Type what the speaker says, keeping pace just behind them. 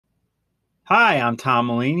Hi, I'm Tom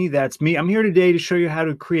Mulaney. That's me. I'm here today to show you how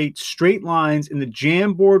to create straight lines in the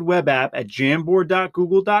Jamboard web app at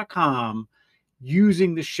jamboard.google.com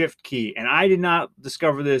using the Shift key. And I did not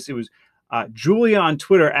discover this. It was Julia on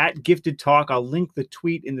Twitter at Gifted Talk. I'll link the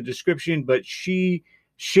tweet in the description, but she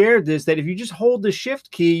shared this that if you just hold the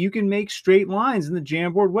Shift key, you can make straight lines in the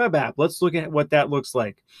Jamboard web app. Let's look at what that looks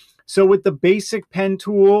like. So with the basic pen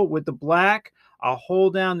tool with the black, I'll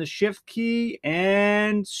hold down the Shift key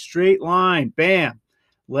and straight line. Bam.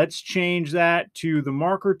 Let's change that to the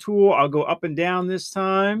marker tool. I'll go up and down this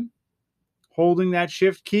time, holding that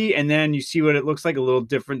Shift key, and then you see what it looks like, a little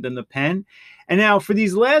different than the pen. And now for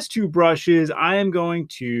these last two brushes, I am going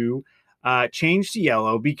to change to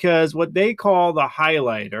yellow because what they call the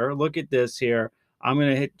highlighter, look at this here. I'm going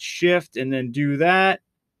to hit Shift and then do that.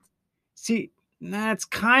 See, that's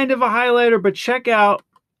kind of a highlighter, but check out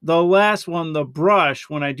the last one, the brush,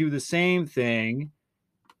 when I do the same thing.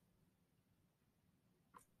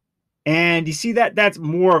 And you see that that's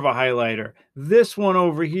more of a highlighter. This one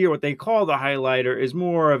over here, what they call the highlighter, is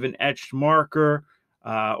more of an etched marker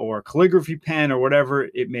or calligraphy pen or whatever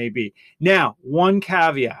it may be. Now, one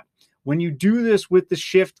caveat. When you do this with the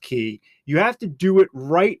Shift key, you have to do it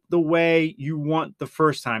right the way you want the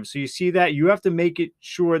first time. So you see that? You have to make it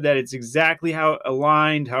sure that it's exactly how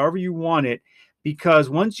aligned, however you want it, because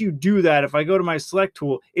once you do that, if I go to my select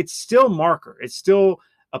tool, it's still marker. It's still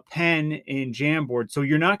a pen in Jamboard. So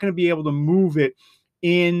you're not going to be able to move it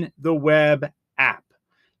in the web app.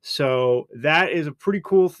 So that is a pretty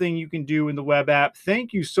cool thing you can do in the web app.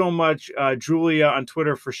 Thank you so much, Julia on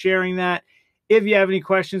Twitter, for sharing that. If you have any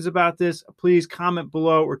questions about this, please comment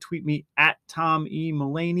below or tweet me at Tom E.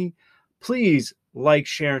 Mulaney. Please like,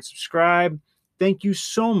 share, and subscribe. Thank you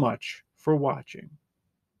so much for watching.